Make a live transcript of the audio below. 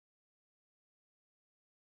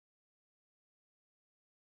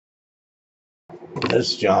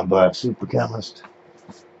This is John Black, Super Chemist.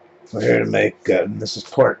 We're here to make, this is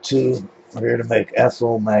part 2. We're here to make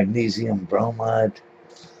ethyl magnesium bromide.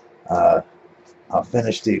 I'll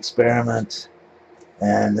finish the experiment.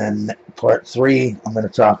 And then part 3, I'm going to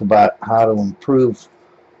talk about how to improve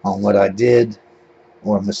on what I did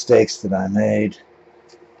or mistakes that I made.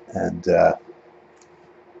 And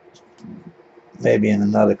maybe in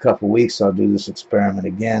another couple weeks I'll do this experiment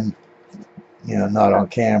again. You know, not on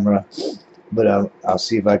camera, but I'll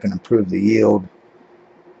see if I can improve the yield.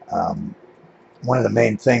 One of the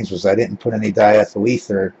main things was I didn't put any diethyl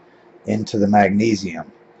ether into the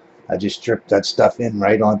magnesium. I just dripped that stuff in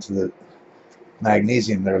right onto the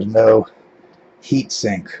magnesium. There was no heat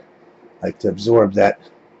sink, like to absorb that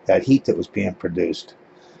heat that was being produced.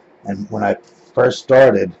 And when I first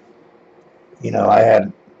started, you know, I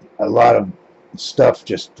had a lot of stuff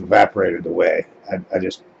just evaporated away.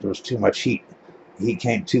 There was too much heat. The heat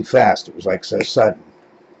came too fast. It was like so sudden.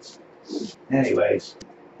 Anyways,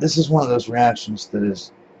 this is one of those reactions that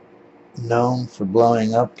is known for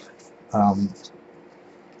blowing up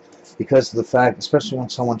because of the fact, especially when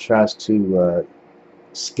someone tries to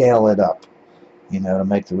scale it up, you know, to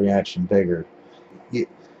make the reaction bigger. You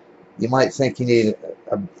might think you need,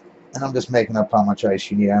 and I'm just making up how much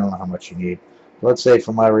ice you need. I don't know how much you need. Let's say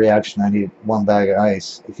for my reaction I need 1 bag of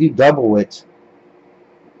ice. If you double it,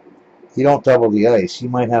 you don't double the ice. You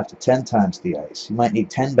might have to 10 times the ice. You might need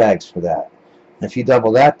 10 bags for that. And if you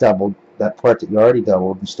double that part that you already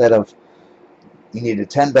doubled, instead of you needed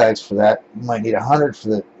 10 bags for that, you might need 100 for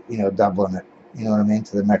the, you know, doubling it, you know what I mean,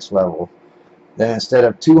 to the next level. Then instead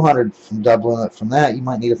of 200 from doubling it from that, you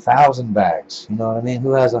might need 1,000 bags. You know what I mean?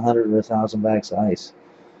 Who has 100 or 1,000 bags of ice?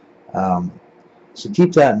 So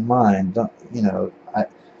keep that in mind. You know,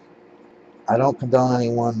 I don't condone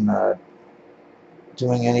anyone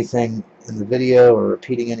doing anything in the video or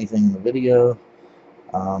repeating anything in the video.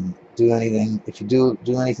 Do anything. If you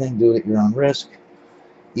do anything, do it at your own risk.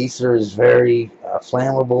 Ether is very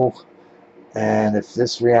flammable, and if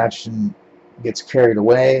this reaction gets carried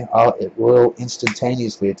away, it will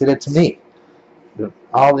instantaneously. It did it to me.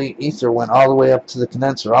 All the ether went all the way up to the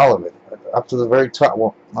condenser, all of it, up to the very top.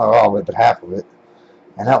 Well, not all of it, but half of it.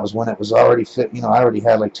 And that was when it was already fit. You know, I already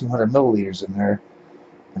had like 200 milliliters in there,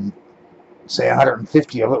 and say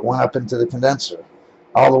 150 of it went up into the condenser,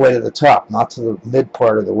 all the way to the top, not to the mid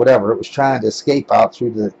part of the whatever. It was trying to escape out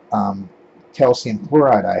through the calcium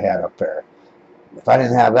chloride I had up there. If I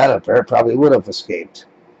didn't have that up there, it probably would have escaped.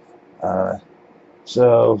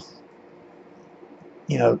 So,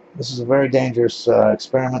 you know, this is a very dangerous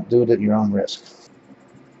experiment. Do it at your own risk.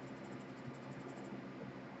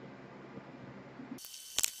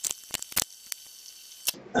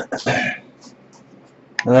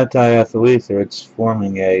 Now that diethyl ether, it's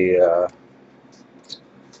forming a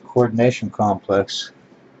coordination complex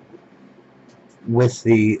with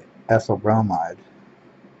the ethyl bromide.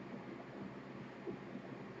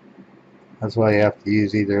 That's why you have to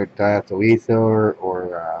use either diethyl ether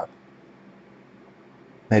or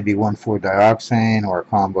maybe 1,4-dioxane or a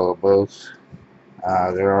combo of both.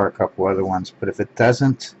 There are a couple other ones, but if it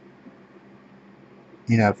doesn't,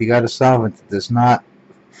 you know, if you got a solvent that does not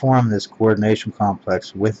form this coordination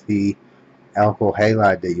complex with the alkyl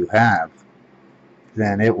halide that you have,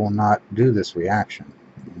 then it will not do this reaction.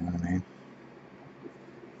 You know what I mean?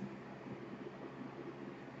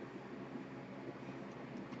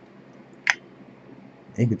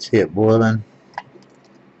 You can see it boiling.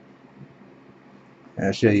 And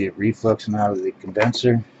I'll show you it refluxing out of the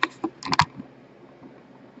condenser.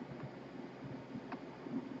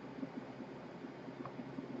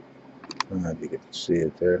 I don't know if you get to see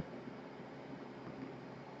it there.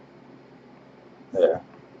 There.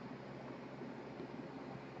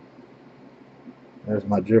 There's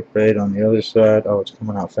my drip rate on the other side. Oh, it's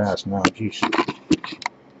coming out fast now. Geez.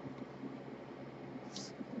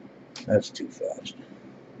 That's too fast.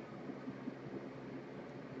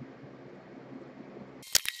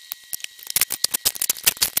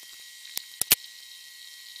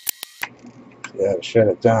 Yeah, shut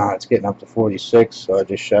it down. It's getting up to 46, so I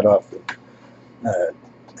just shut off the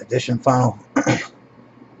addition funnel.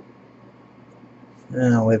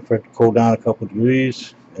 And I'll wait for it to cool down a couple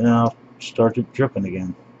degrees, and I'll start it dripping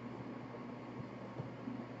again.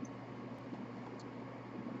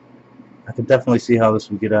 I could definitely see how this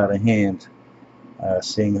would get out of hand,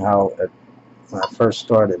 seeing how when I first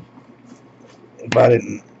started, if I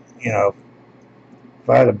didn't, you know, if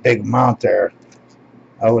I had a big amount there,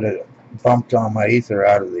 I would have bumped all my ether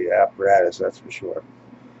out of the apparatus, that's for sure.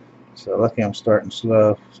 So lucky I'm starting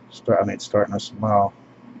slow, starting small.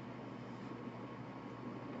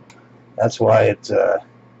 That's why it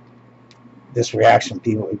this reaction,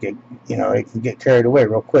 people get, it can get carried away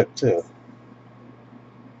real quick too.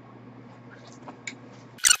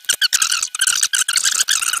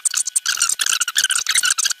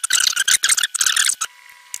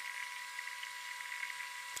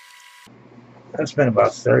 That's been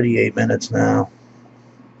about 38 minutes now.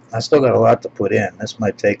 I still got a lot to put in. This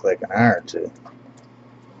might take like an hour or two.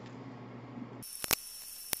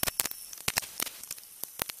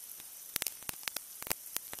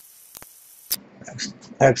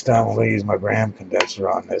 Next time I'm going to use my gram condenser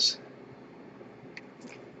on this.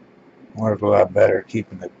 Work a lot better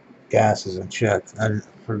keeping the gases in check. I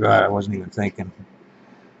forgot, I wasn't even thinking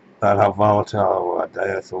about how volatile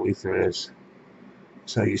diethyl ether is.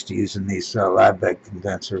 So used to using these lab bed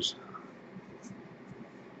condensers.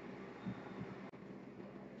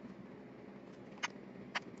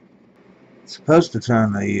 It's supposed to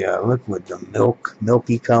turn the liquid to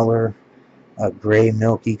milky color, a gray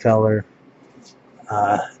milky color.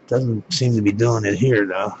 Doesn't seem to be doing it here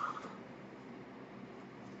though.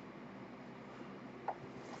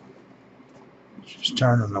 It's just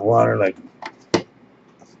turning the water like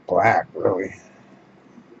black, really.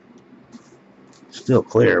 Still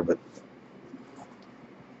clear, but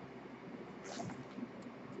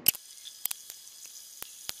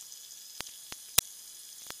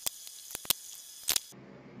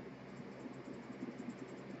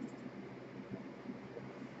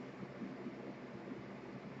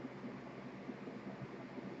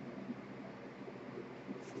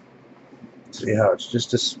see how it's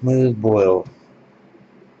just a smooth boil.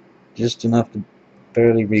 Just enough to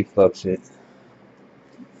barely reflux it.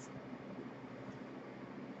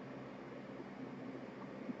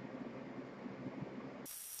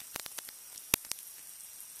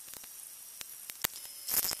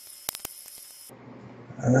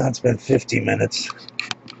 And now it's been 50 minutes.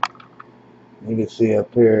 You can see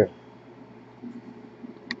up here.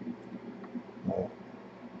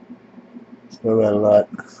 Still got a lot.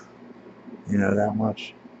 That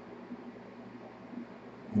much.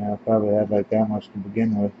 I probably had like that much to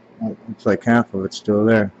begin with. Looks like half of it's still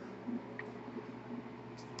there.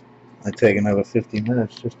 I'd take another 50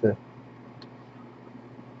 minutes just to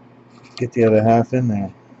get the other half in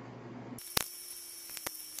there.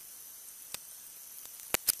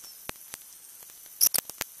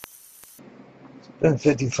 It's been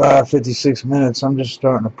 55, 56 minutes. I'm just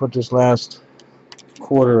starting to put this last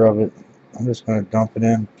quarter of it. I'm just going to dump it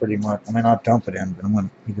in pretty much. I mean, not dump it in, but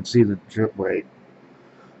you can see the drip rate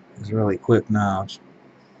is really quick now. It's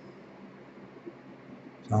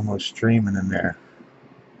almost streaming in there.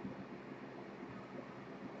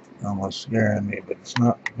 Almost scaring me, but it's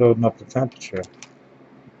not building up the temperature.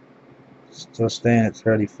 It's still staying at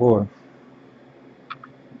 34.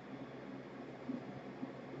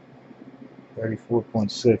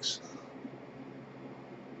 34.6.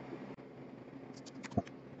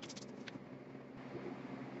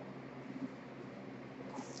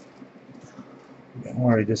 Don't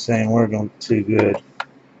worry, this ain't working too good.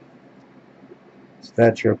 It's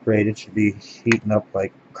that drip rate, it should be heating up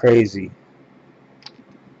like crazy.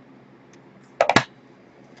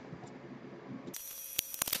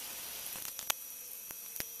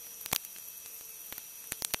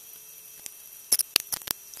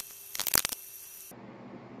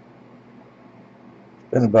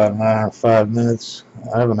 Been about an hour and 5 minutes.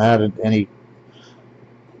 I haven't added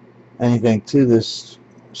anything to this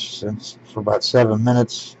since for about 7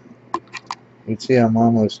 minutes. You can see I'm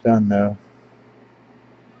almost done now.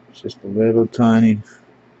 It's just a little tiny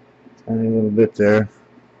little bit there.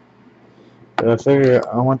 But I figure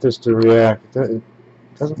I want this to react. It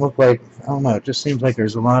doesn't look like, I don't know, it just seems like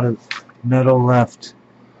there's a lot of metal left.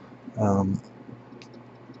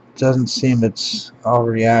 Doesn't seem it's all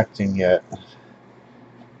reacting yet.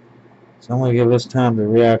 So I'm going to give this time to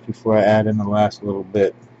react before I add in the last little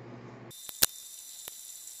bit.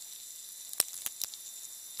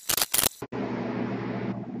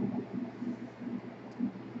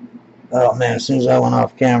 Oh man, as soon as I went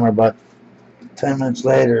off camera, about 10 minutes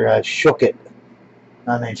later, I shook it.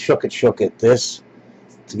 I mean, shook it, this,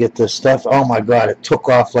 to get this stuff. Oh my God, it took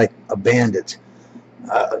off like a bandit.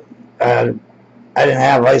 I didn't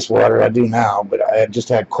have ice water, I do now, but I just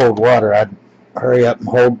had cold water. I'd hurry up and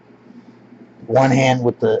hold one hand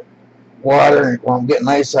with the water while I'm getting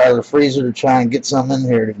ice out of the freezer to try and get some in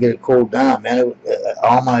here to get it cooled down. Man,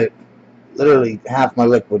 literally half my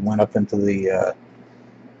liquid went up into the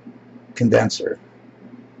condenser,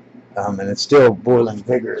 and it's still boiling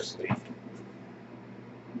vigorously.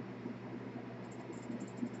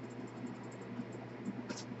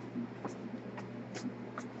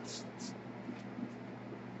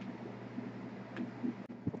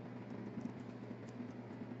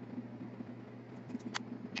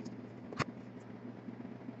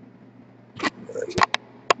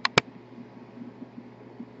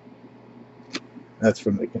 That's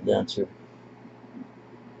from the condenser.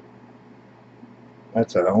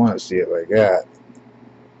 That's how I want to see it, like that.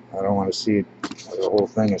 I don't want to see it, the whole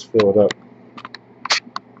thing is filled up.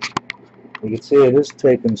 You can see it is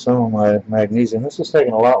taking some of my magnesium. This is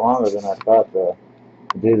taking a lot longer than I thought to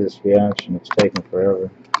do this reaction. It's taking forever.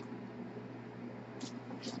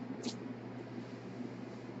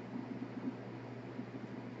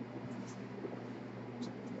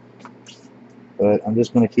 But I'm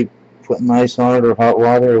just going to keep putting ice on it or hot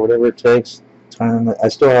water or whatever it takes. I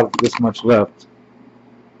still have this much left.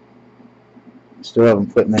 Still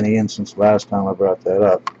haven't put any in since last time I brought that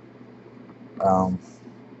up.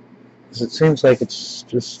 Because it seems like it's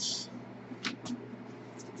just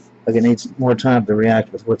like it needs more time to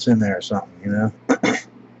react with what's in there or something, you know.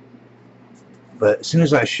 But as soon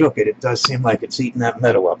as I shook it, it does seem like it's eating that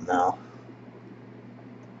metal up now.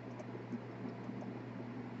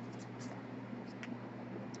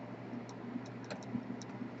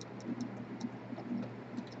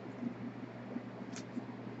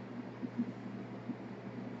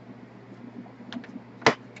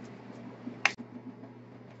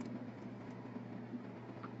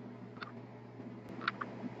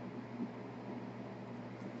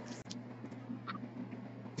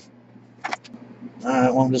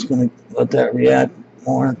 Alright, well, I'm just going to let that react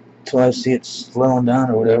more until I see it slowing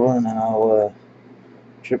down or whatever, and then I'll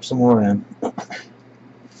drip some more in.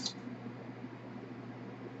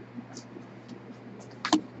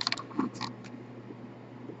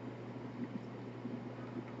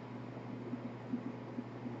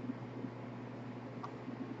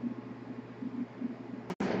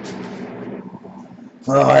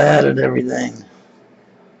 Well, I added everything.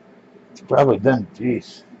 It's probably been,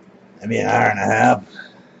 geez, maybe an hour and a half,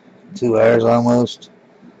 2 hours almost.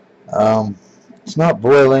 It's not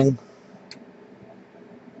boiling,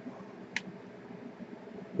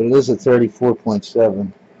 but it is at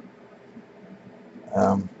 34.7.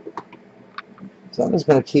 So I'm just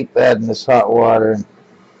going to keep adding this hot water and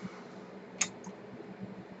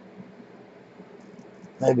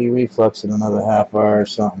maybe reflux in another half hour or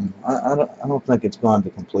something. I don't think it's gone to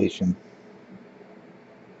completion.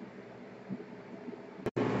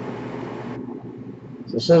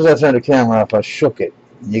 So as soon as I turned the camera off, I shook it.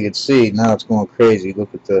 And you can see now it's going crazy.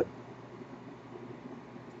 Look at the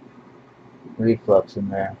reflux in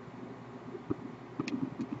there.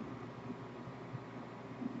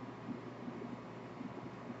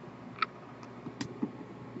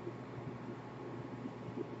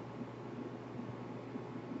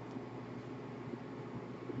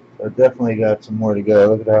 So I've definitely got some more to go.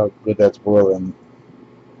 Look at how good that's boiling.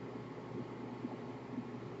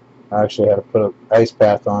 I actually had to put an ice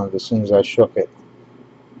bath on it as soon as I shook it.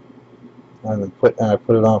 And I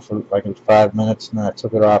put it on for like 5 minutes, and then I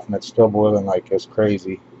took it off, and it's still boiling like it's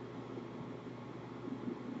crazy.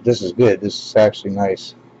 This is good. This is actually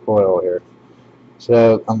nice boil here.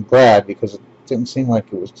 So I'm glad, because it didn't seem like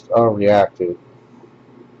it was all reactive.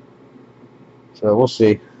 So we'll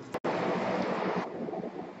see.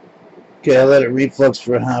 Okay, I let it reflux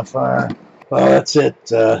for a half hour. Well, that's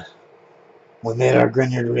it. We made our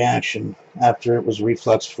grignard reaction after it was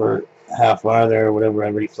refluxed for a half hour there, or whatever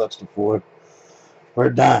I refluxed before.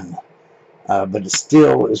 We're done. But it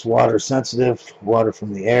still is water sensitive. Water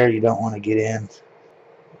from the air you don't want to get in.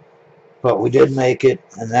 But we did make it,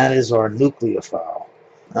 and that is our nucleophile.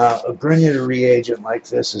 A grignard reagent like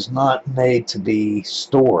this is not made to be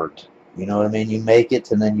stored. You know what I mean? You make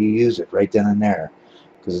it and then you use it right then and there,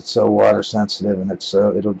 because it's so water sensitive and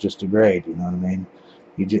it'll just degrade. You know what I mean?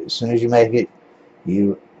 As soon as you make it,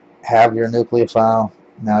 you have your nucleophile.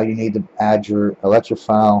 Now you need to add your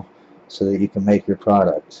electrophile so that you can make your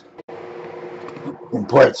product. In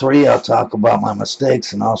part 3, I'll talk about my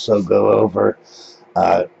mistakes and also go over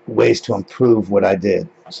ways to improve what I did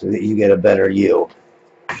so that you get a better yield.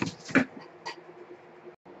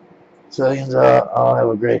 So, all have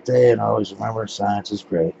a great day, and always remember, science is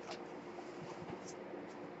great.